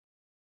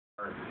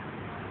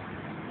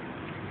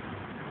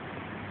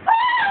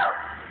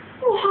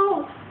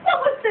Whoa, what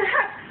was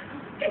that?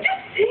 Did you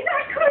see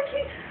that,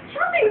 Cookie?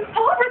 Something's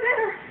over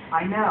there.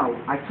 I know.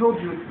 I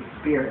told you it's the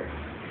spirit.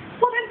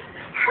 Well, then,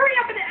 hurry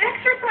up and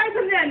exorcise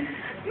them then.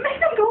 Make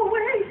them go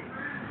away.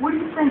 What do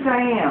you think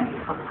I am?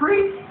 A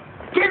priest?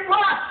 Get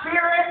lost,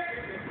 spirit!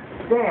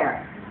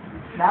 There.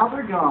 Now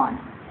they're gone.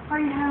 Are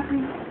you happy?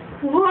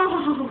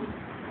 Whoa.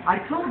 I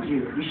told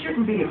you, you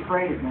shouldn't be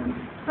afraid of them.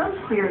 Some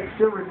spirits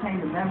still retain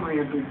the memory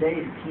of their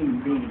days as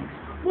human beings.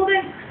 Well,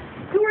 then,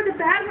 who are the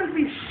bad ones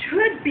we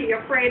should be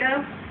afraid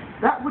of?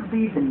 That would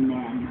be the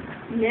men.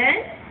 Men?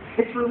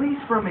 It's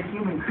released from a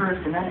human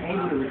curse and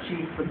unable to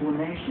achieve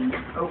sublimation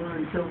over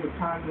until the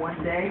time one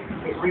day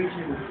it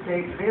reaches a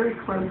state very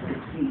close to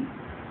heat.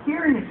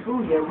 Here in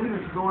Ikuya, we've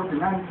absorbed an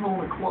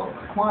untold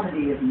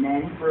quantity of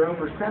men for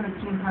over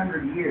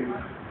 1,700 years.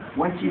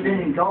 Once you've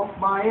been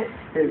engulfed by it,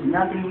 there's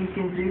nothing you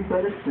can do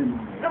but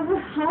assimilate.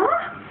 Huh?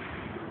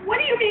 What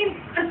do you mean,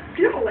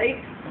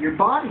 assimilate? Your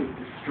body is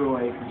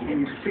destroyed,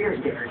 and your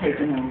spirit gets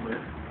taken over.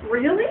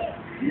 Really?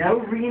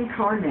 No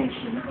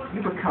reincarnation.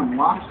 You become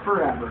lost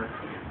forever,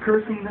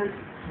 cursing this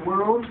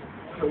world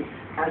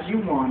as you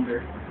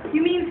wander.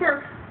 You mean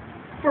for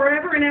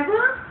forever and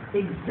ever?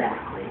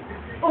 Exactly.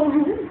 Oh.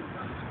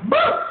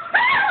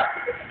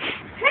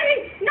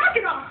 Hey, knock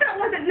it off. That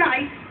wasn't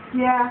nice.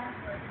 Yeah,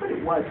 but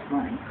it was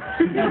funny.